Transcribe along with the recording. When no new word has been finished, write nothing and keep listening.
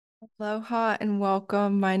Aloha and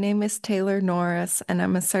welcome. My name is Taylor Norris, and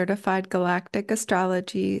I'm a certified galactic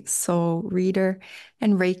astrology soul reader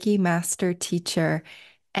and Reiki master teacher.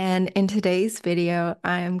 And in today's video,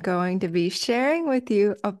 I am going to be sharing with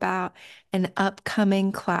you about an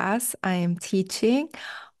upcoming class I am teaching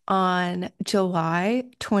on July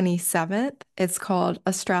 27th. It's called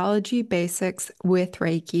Astrology Basics with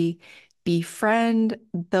Reiki, Befriend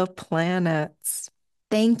the Planets.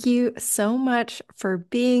 Thank you so much for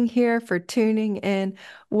being here, for tuning in,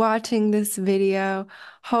 watching this video.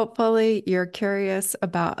 Hopefully, you're curious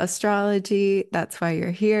about astrology. That's why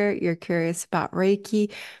you're here. You're curious about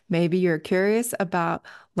Reiki. Maybe you're curious about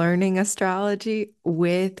learning astrology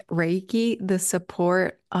with Reiki, the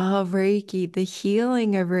support of Reiki, the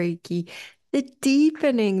healing of Reiki, the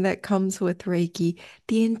deepening that comes with Reiki,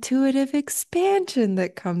 the intuitive expansion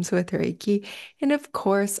that comes with Reiki, and of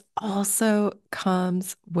course, also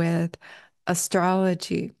comes with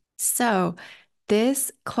astrology. So,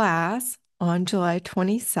 this class on July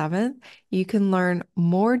 27th, you can learn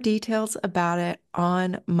more details about it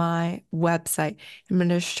on my website. I'm going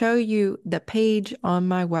to show you the page on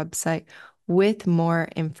my website with more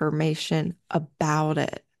information about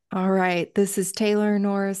it. All right, this is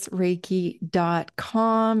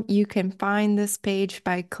TaylorNorrisReiki.com. You can find this page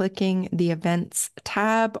by clicking the events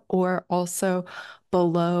tab or also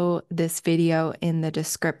below this video in the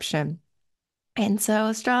description. And so,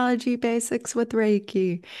 Astrology Basics with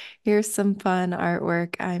Reiki. Here's some fun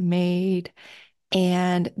artwork I made.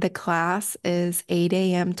 And the class is 8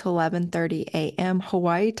 a.m. to 11:30 a.m.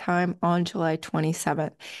 Hawaii time on July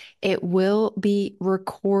 27th. It will be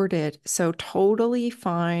recorded, so totally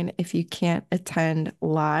fine if you can't attend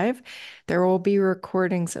live. There will be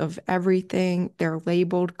recordings of everything. They're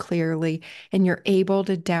labeled clearly, and you're able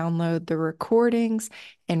to download the recordings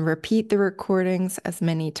and repeat the recordings as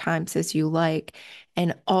many times as you like.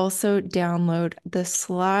 And also download the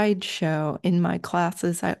slideshow. In my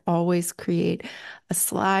classes, I always create a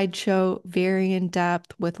slideshow, very in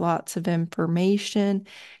depth with lots of information,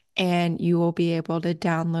 and you will be able to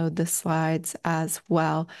download the slides as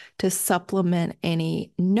well to supplement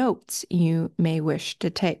any notes you may wish to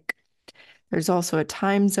take. There's also a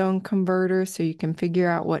time zone converter so you can figure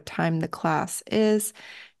out what time the class is.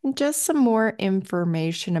 And just some more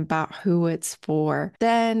information about who it's for.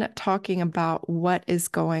 Then talking about what is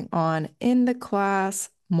going on in the class,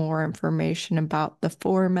 more information about the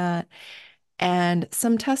format, and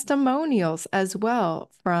some testimonials as well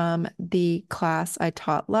from the class I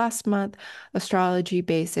taught last month, Astrology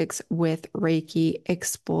Basics with Reiki,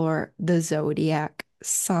 Explore the Zodiac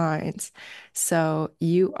Signs. So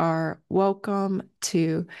you are welcome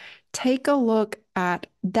to take a look at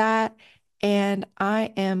that. And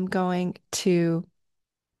I am going to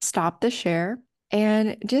stop the share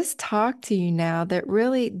and just talk to you now that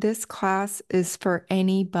really this class is for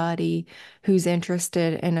anybody who's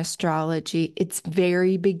interested in astrology. It's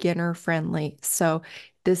very beginner friendly. So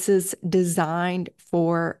this is designed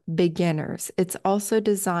for beginners. It's also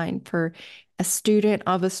designed for a student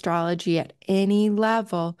of astrology at any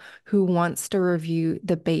level who wants to review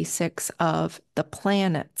the basics of the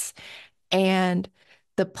planets. And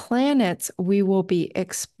the planets we will be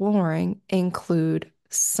exploring include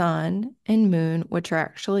Sun and Moon, which are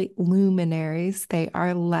actually luminaries. They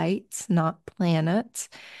are lights, not planets.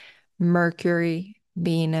 Mercury,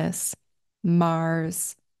 Venus,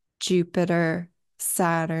 Mars, Jupiter,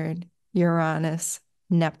 Saturn, Uranus,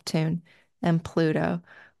 Neptune, and Pluto,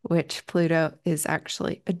 which Pluto is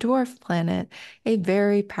actually a dwarf planet, a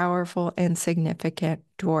very powerful and significant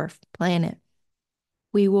dwarf planet.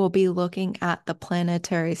 We will be looking at the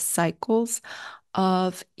planetary cycles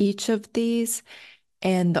of each of these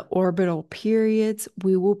and the orbital periods.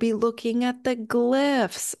 We will be looking at the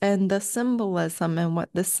glyphs and the symbolism and what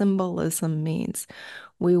the symbolism means.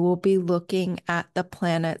 We will be looking at the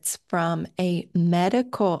planets from a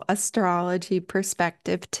medical astrology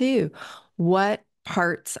perspective, too. What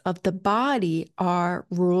parts of the body are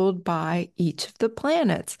ruled by each of the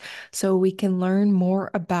planets, so we can learn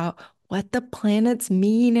more about what the planets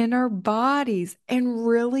mean in our bodies and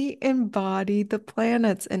really embody the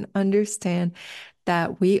planets and understand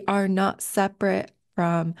that we are not separate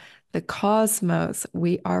from the cosmos.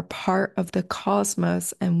 We are part of the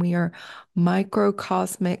cosmos and we are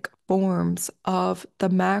microcosmic forms of the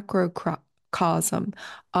macrocosm,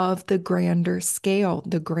 of the grander scale,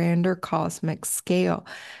 the grander cosmic scale,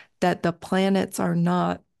 that the planets are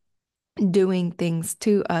not doing things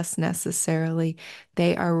to us necessarily.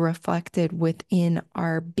 They are reflected within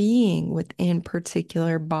our being, within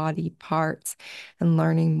particular body parts, and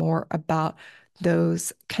learning more about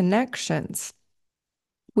those connections.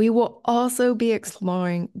 We will also be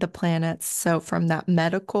exploring the planets. So, from that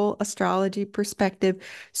medical astrology perspective,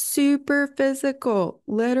 super physical,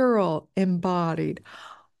 literal, embodied,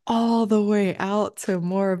 all the way out to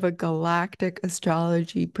more of a galactic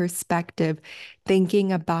astrology perspective,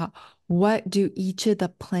 thinking about what do each of the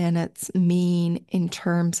planets mean in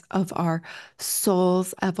terms of our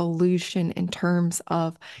soul's evolution, in terms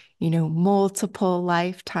of, multiple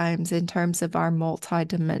lifetimes, in terms of our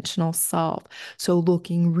multidimensional self. So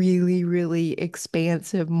looking really, really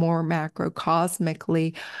expansive, more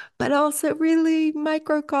macrocosmically, but also really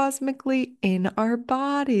microcosmically in our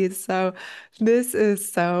bodies. So this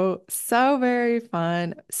is so, so very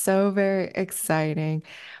fun, so very exciting.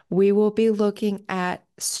 We will be looking at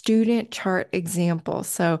student chart examples.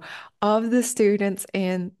 So, of the students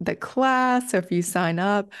in the class, so if you sign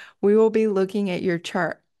up, we will be looking at your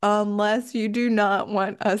chart. Unless you do not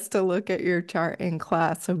want us to look at your chart in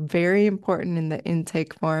class. So, very important in the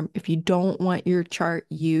intake form. If you don't want your chart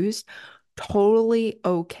used, totally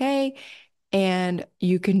okay. And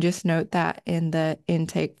you can just note that in the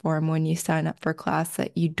intake form when you sign up for class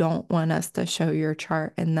that you don't want us to show your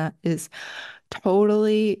chart. And that is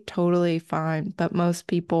totally, totally fine. But most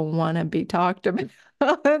people want to be talked about.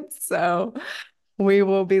 So we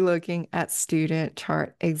will be looking at student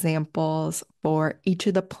chart examples for each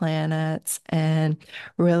of the planets and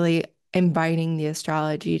really inviting the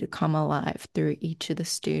astrology to come alive through each of the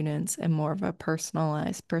students and more of a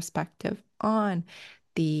personalized perspective on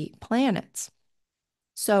the planets.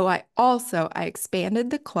 So I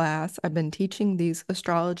expanded the class. I've been teaching these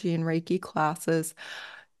astrology and Reiki classes.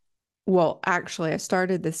 Well, actually, I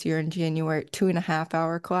started this year in January, 2.5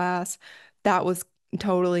 hour class. That was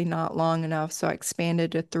totally not long enough. So I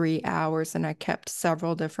expanded to 3 hours and I kept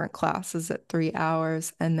several different classes at 3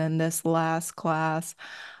 hours. And then this last class,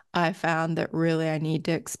 I found that really I need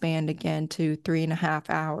to expand again to 3.5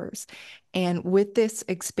 hours. And with this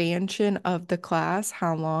expansion of the class,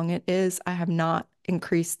 how long it is, I have not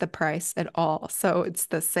increased the price at all. So it's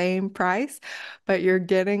the same price, but you're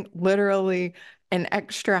getting literally an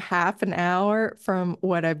extra half an hour from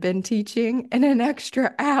what I've been teaching and an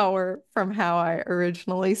extra hour from how I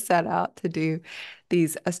originally set out to do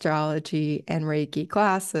these astrology and Reiki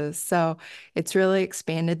classes. So it's really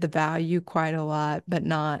expanded the value quite a lot, but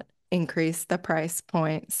not increased the price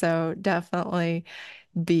point. So definitely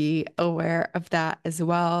be aware of that as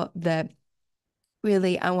well, that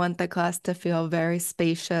really, I want the class to feel very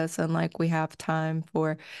spacious and like we have time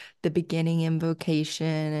for the beginning invocation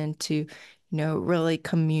and to, really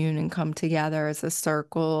commune and come together as a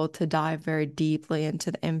circle to dive very deeply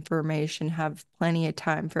into the information, have plenty of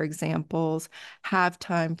time for examples, have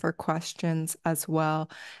time for questions as well,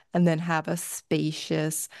 and then have a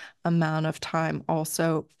spacious amount of time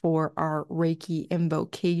also for our Reiki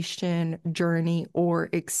invocation journey or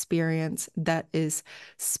experience that is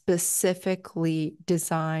specifically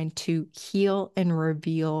designed to heal and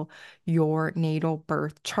reveal your natal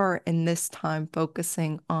birth chart. And this time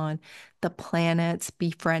focusing on the planets,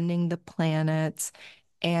 befriending the planets,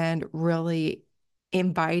 and really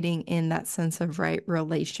inviting in that sense of right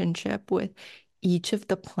relationship with each of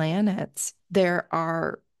the planets. There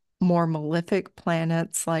are more malefic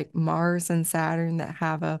planets like Mars and Saturn that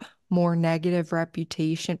have a more negative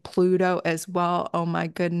reputation. Pluto as well. Oh my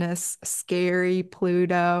goodness, scary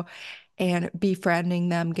Pluto. And befriending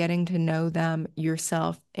them, getting to know them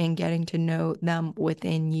yourself and getting to know them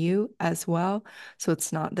within you as well. So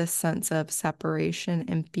it's not this sense of separation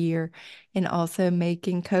and fear, and also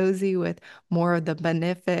making cozy with more of the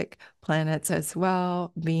benefic planets as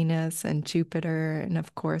well, Venus and Jupiter, and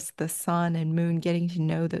of course the sun and moon, getting to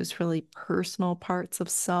know those really personal parts of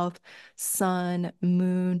self, sun,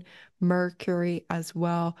 moon, Mercury as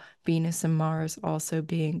well, Venus and Mars also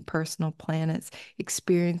being personal planets,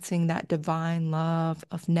 experiencing that divine love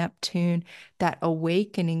of Neptune, that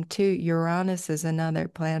awakening too. Uranus is another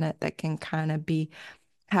planet that can kind of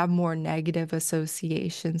have more negative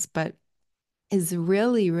associations, but is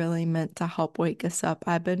really, really meant to help wake us up.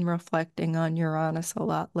 I've been reflecting on Uranus a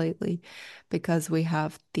lot lately because we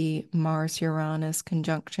have the Mars-Uranus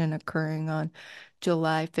conjunction occurring on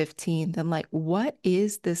July 15th. And like, what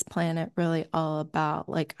is this planet really all about?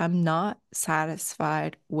 Like, I'm not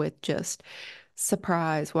satisfied with just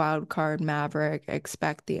surprise, wild card, maverick,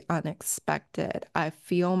 expect the unexpected. I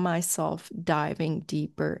feel myself diving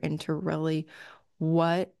deeper into really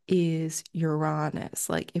what is Uranus?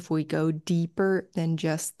 Like, if we go deeper than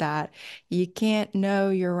just that, you can't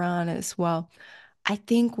know Uranus. Well, I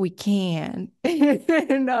think we can,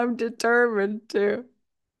 and I'm determined to.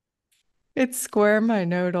 It's square my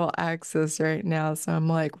nodal axis right now, so I'm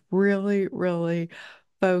like really, really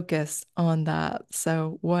focus on that.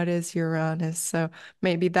 So what is Uranus? So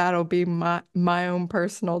maybe that'll be my own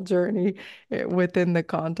personal journey within the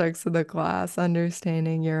context of the class,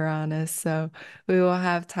 understanding Uranus. So we will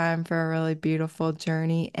have time for a really beautiful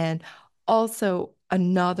journey. And also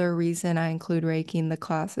another reason I include Reiki in the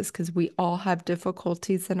class is because we all have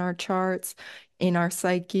difficulties in our charts, in our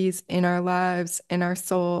psyches, in our lives, in our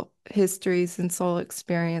soul histories and soul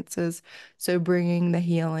experiences. So bringing the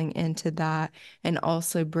healing into that and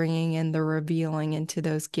also bringing in the revealing into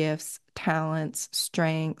those gifts, talents,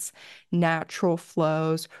 strengths, natural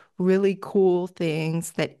flows, really cool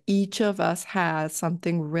things that each of us has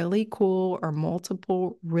something really cool or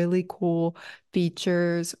multiple really cool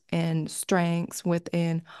features and strengths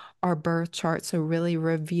within our birth chart. So really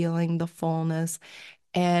revealing the fullness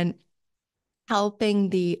and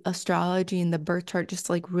helping the astrology and the birth chart, just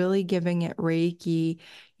like really giving it Reiki,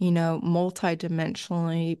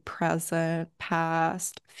 multidimensionally present,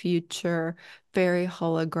 past, future, very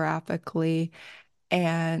holographically,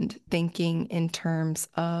 and thinking in terms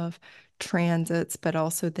of transits, but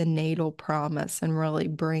also the natal promise and really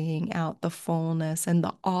bringing out the fullness and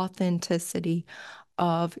the authenticity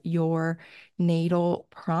of your natal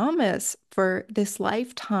promise for this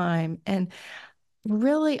lifetime. And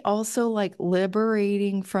really also like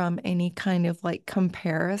liberating from any kind of like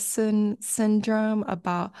comparison syndrome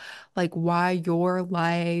about like why your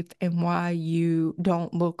life and why you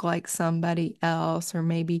don't look like somebody else or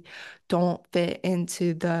maybe don't fit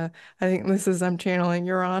into I think this is, I'm channeling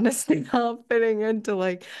your honesty now, fitting into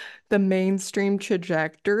like the mainstream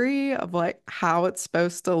trajectory of like how it's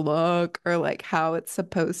supposed to look or like how it's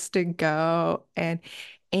supposed to go. And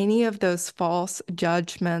any of those false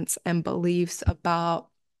judgments and beliefs about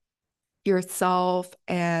yourself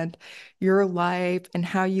and your life and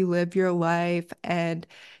how you live your life and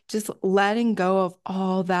just letting go of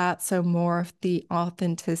all that so more of the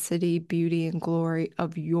authenticity, beauty, and glory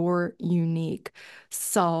of your unique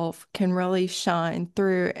self can really shine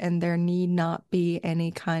through, and there need not be any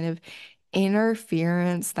kind of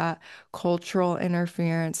interference, that cultural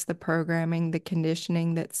interference, the programming, the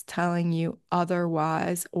conditioning that's telling you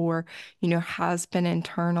otherwise, or, has been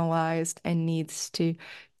internalized and needs to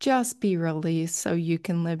just be released so you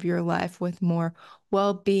can live your life with more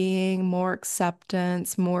well-being, more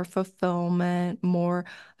acceptance, more fulfillment, more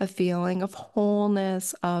a feeling of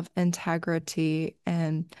wholeness, of integrity.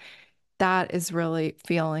 And that is really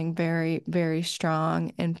feeling very, very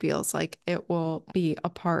strong and feels like it will be a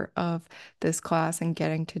part of this class and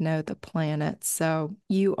getting to know the planet. So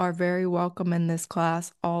you are very welcome in this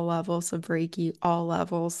class, all levels of Reiki, all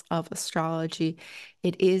levels of astrology.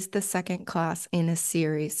 It is the second class in a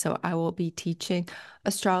series, so I will be teaching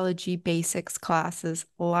Astrology Basics classes.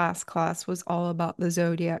 Last class was all about the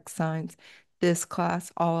zodiac signs. This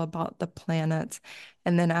class all about the planets.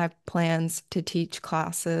 And then I have plans to teach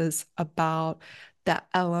classes about the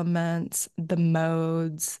elements, the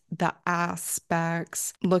modes, the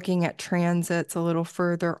aspects, looking at transits a little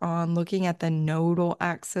further on, looking at the nodal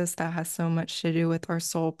axis that has so much to do with our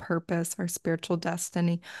soul purpose, our spiritual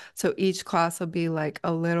destiny. So each class will be like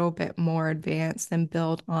a little bit more advanced and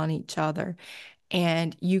build on each other.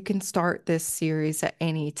 And you can start this series at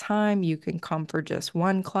any time. You can come for just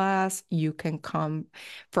one class. You can come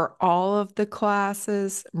for all of the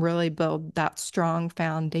classes, really build that strong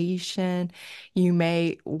foundation. You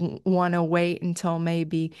may want to wait until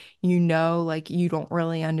maybe like you don't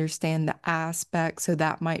really understand the aspect. So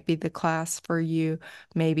that might be the class for you.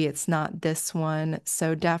 Maybe it's not this one.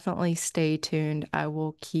 So definitely stay tuned. I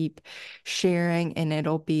will keep sharing, and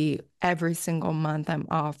it'll be every single month. I'm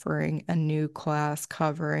offering a new class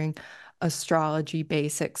covering astrology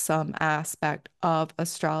basics, some aspect of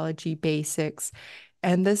astrology basics.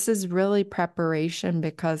 And this is really preparation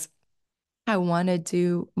because I want to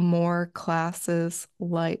do more classes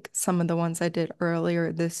like some of the ones I did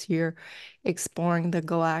earlier this year, exploring the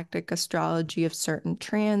galactic astrology of certain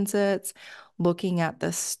transits, looking at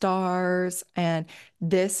the stars. And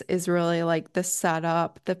this is really like the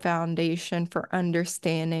setup, the foundation for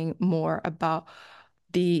understanding more about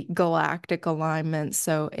the galactic alignment,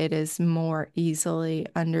 so it is more easily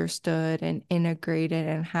understood and integrated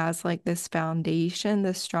and has like this foundation,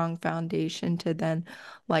 this strong foundation to then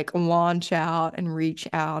like launch out and reach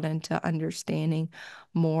out into understanding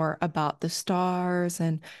more about the stars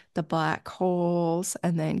and the black holes,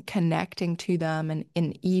 and then connecting to them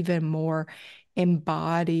in even more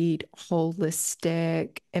embodied,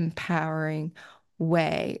 holistic, empowering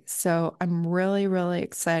way. So I'm really, really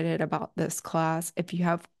excited about this class. If you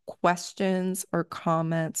have questions or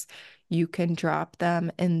comments, you can drop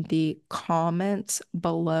them in the comments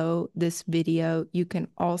below this video. You can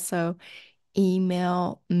also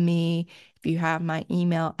email me if you have my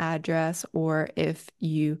email address, or if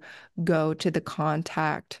you go to the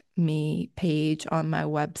contact me page on my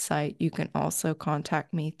website, you can also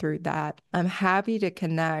contact me through that. I'm happy to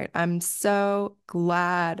connect. I'm so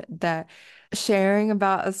glad that sharing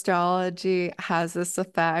about astrology has this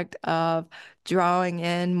effect of drawing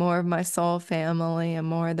in more of my soul family and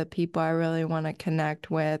more of the people I really want to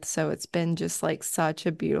connect with. So it's been just like such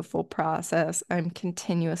a beautiful process. I'm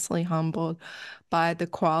continuously humbled by the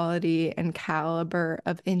quality and caliber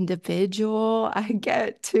of individual I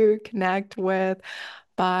get to connect with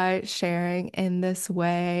by sharing in this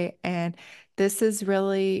way. And this is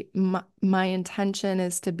really my intention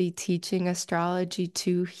is to be teaching astrology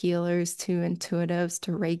to healers, to intuitives,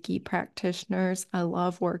 to Reiki practitioners. I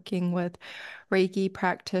love working with Reiki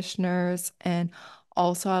practitioners, and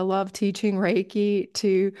also I love teaching Reiki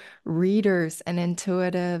to readers and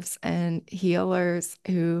intuitives and healers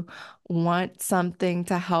who want something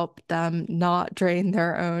to help them not drain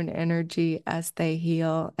their own energy as they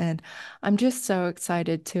heal. And I'm just so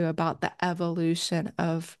excited too about the evolution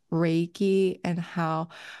of Reiki and how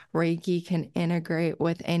Reiki can integrate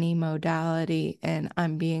with any modality. And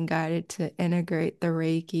I'm being guided to integrate the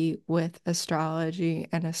Reiki with astrology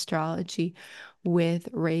and astrology with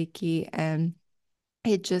Reiki. And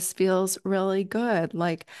it just feels really good.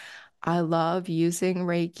 Like, I love using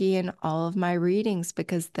Reiki in all of my readings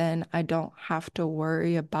because then I don't have to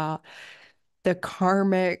worry about the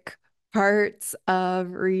karmic parts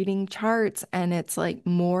of reading charts. And it's like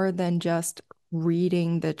more than just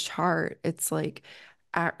reading the chart, it's like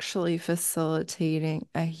actually facilitating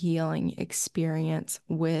a healing experience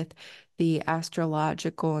with the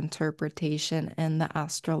astrological interpretation and the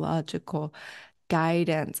astrological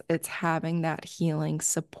guidance. It's having that healing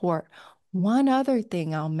support. One other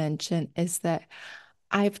thing I'll mention is that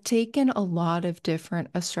I've taken a lot of different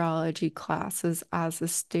astrology classes as a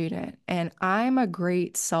student, and I'm a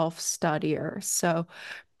great self-studier. So,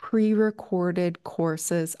 pre-recorded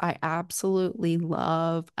courses I absolutely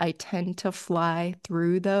love. I tend to fly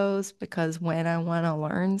through those because when I want to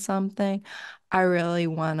learn something, I really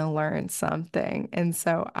want to learn something. And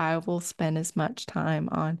so I will spend as much time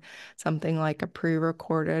on something like a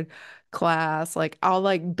pre-recorded class. Like I'll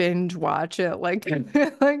like binge watch it like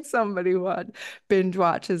like somebody would binge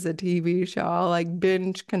watches a TV show. I'll like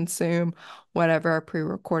binge consume whatever a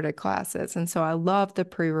pre-recorded class is. And so I love the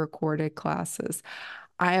pre-recorded classes.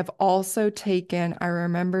 I have also taken, I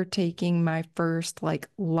remember taking my first like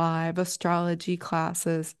live astrology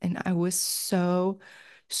classes, and I was so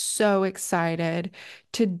excited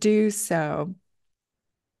to do so.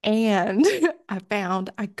 And I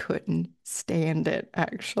found I couldn't stand it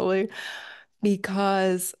actually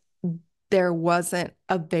because there wasn't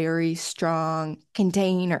a very strong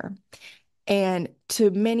container. And to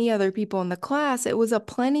many other people in the class, it was a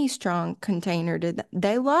plenty strong container.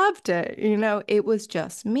 They loved it. It was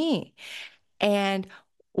just me. And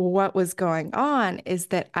what was going on is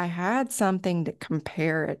that I had something to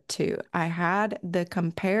compare it to. I had the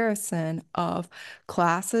comparison of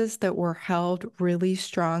classes that were held really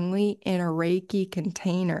strongly in a Reiki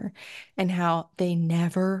container and how they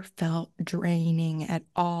never felt draining at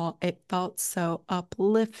all. It felt so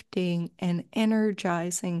uplifting and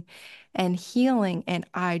energizing and healing, and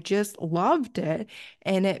I just loved it.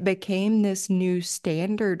 And it became this new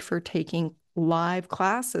standard for taking live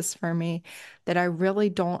classes for me, that I really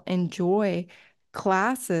don't enjoy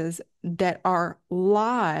classes that are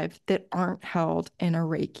live that aren't held in a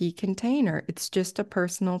Reiki container. It's just a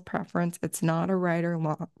personal preference. It's not a right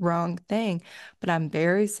or wrong thing, but I'm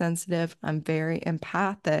very sensitive. I'm very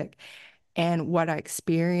empathic. And what I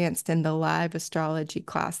experienced in the live astrology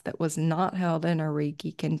class that was not held in a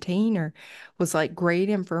Reiki container was like great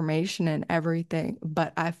information and everything,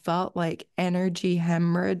 but I felt like energy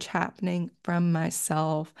hemorrhage happening from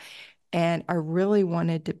myself. And I really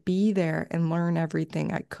wanted to be there and learn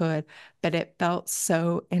everything I could, but it felt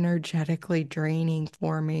so energetically draining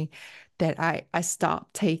for me that I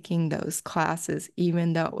stopped taking those classes,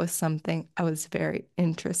 even though it was something I was very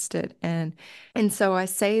interested in. And so I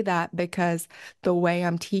say that because the way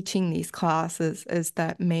I'm teaching these classes is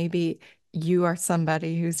that maybe you are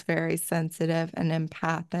somebody who's very sensitive and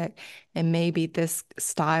empathic, and maybe this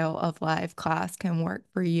style of live class can work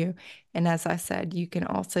for you. And as I said, you can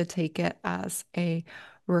also take it as a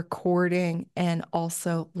recording and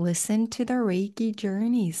also listen to the Reiki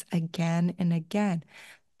journeys again and again.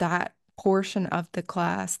 That portion of the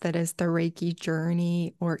class that is the Reiki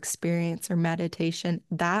journey or experience or meditation,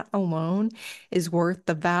 that alone is worth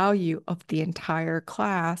the value of the entire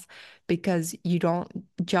class, because you don't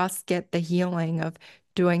just get the healing of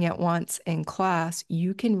doing it once in class,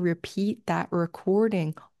 you can repeat that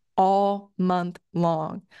recording all month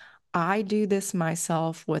long. I do this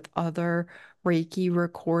myself with other Reiki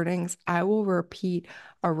recordings. I will repeat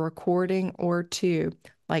a recording or two.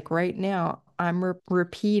 Like right now, I'm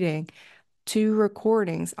repeating two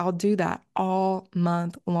recordings. I'll do that all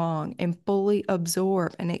month long and fully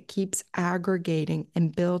absorb, and it keeps aggregating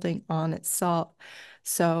and building on itself.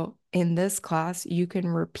 So in this class, you can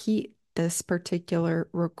repeat this particular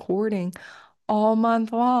recording all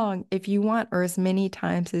month long if you want, or as many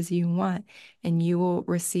times as you want, and you will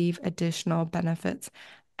receive additional benefits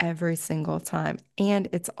every single time. And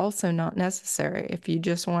it's also not necessary. If you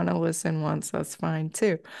just want to listen once, that's fine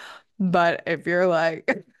too. But if you're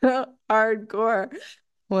like hardcore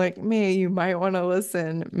like me, you might want to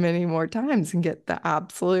listen many more times and get the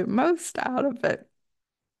absolute most out of it.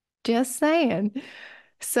 Just saying.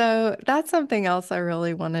 So that's something else I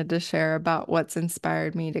really wanted to share about what's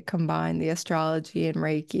inspired me to combine the astrology and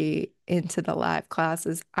Reiki into the live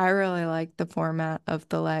classes. I really like the format of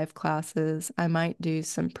the live classes. I might do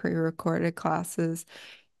some pre-recorded classes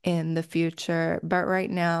in the future, but right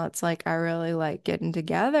now it's like I really like getting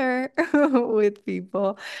together with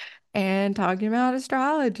people and talking about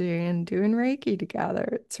astrology and doing Reiki together.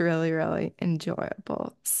 It's really, really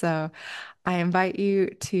enjoyable. So I invite you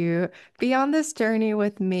to be on this journey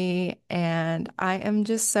with me, and I am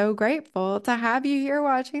just so grateful to have you here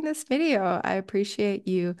watching this video. I appreciate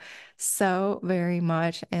you so very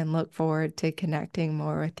much and look forward to connecting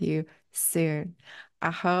more with you soon.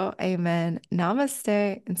 Aho, amen,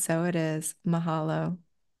 namaste, and so it is. Mahalo.